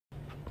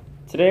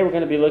Today we're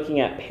going to be looking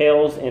at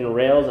PAILS and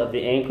rails of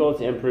the ankle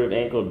to improve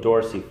ankle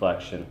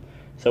dorsiflexion.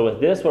 So with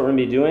this, what we're going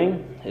to be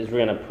doing is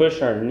we're going to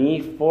push our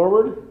knee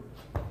forward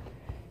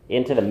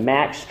into the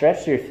max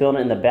stretch, so you're feeling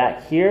it in the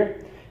back here,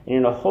 and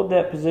you're going to hold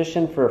that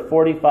position for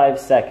 45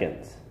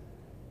 seconds.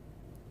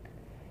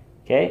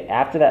 Okay,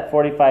 after that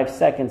 45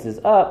 seconds is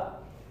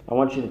up, I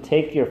want you to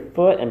take your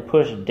foot and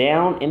push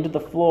down into the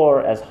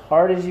floor as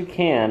hard as you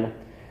can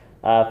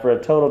for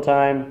a total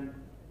time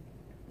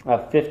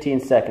of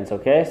 15 seconds,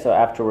 okay? So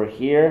after we're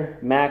here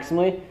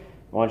maximally,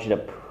 I want you to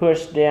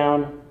push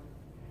down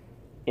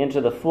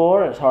into the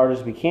floor as hard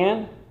as we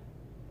can.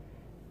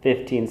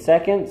 15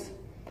 seconds.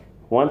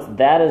 Once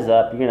that is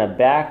up, you're gonna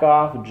back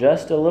off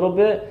just a little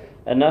bit,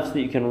 enough so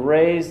that you can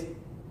raise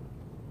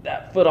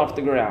that foot off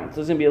the ground.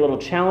 So it's gonna be a little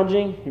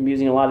challenging. You're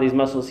using a lot of these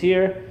muscles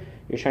here.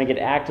 You're trying to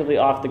get actively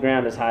off the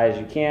ground as high as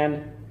you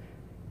can.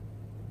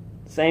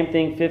 Same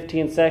thing,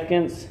 15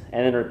 seconds,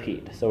 and then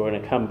repeat. So we're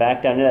gonna come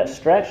back down to that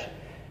stretch.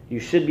 You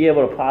should be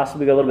able to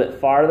possibly go a little bit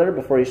farther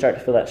before you start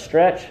to feel that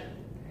stretch.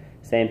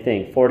 Same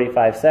thing,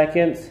 45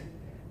 seconds,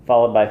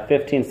 followed by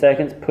 15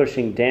 seconds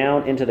pushing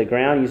down into the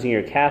ground using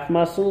your calf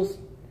muscles,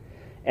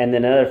 and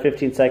then another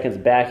 15 seconds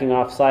backing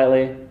off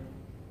slightly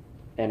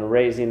and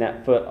raising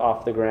that foot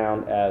off the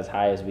ground as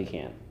high as we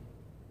can.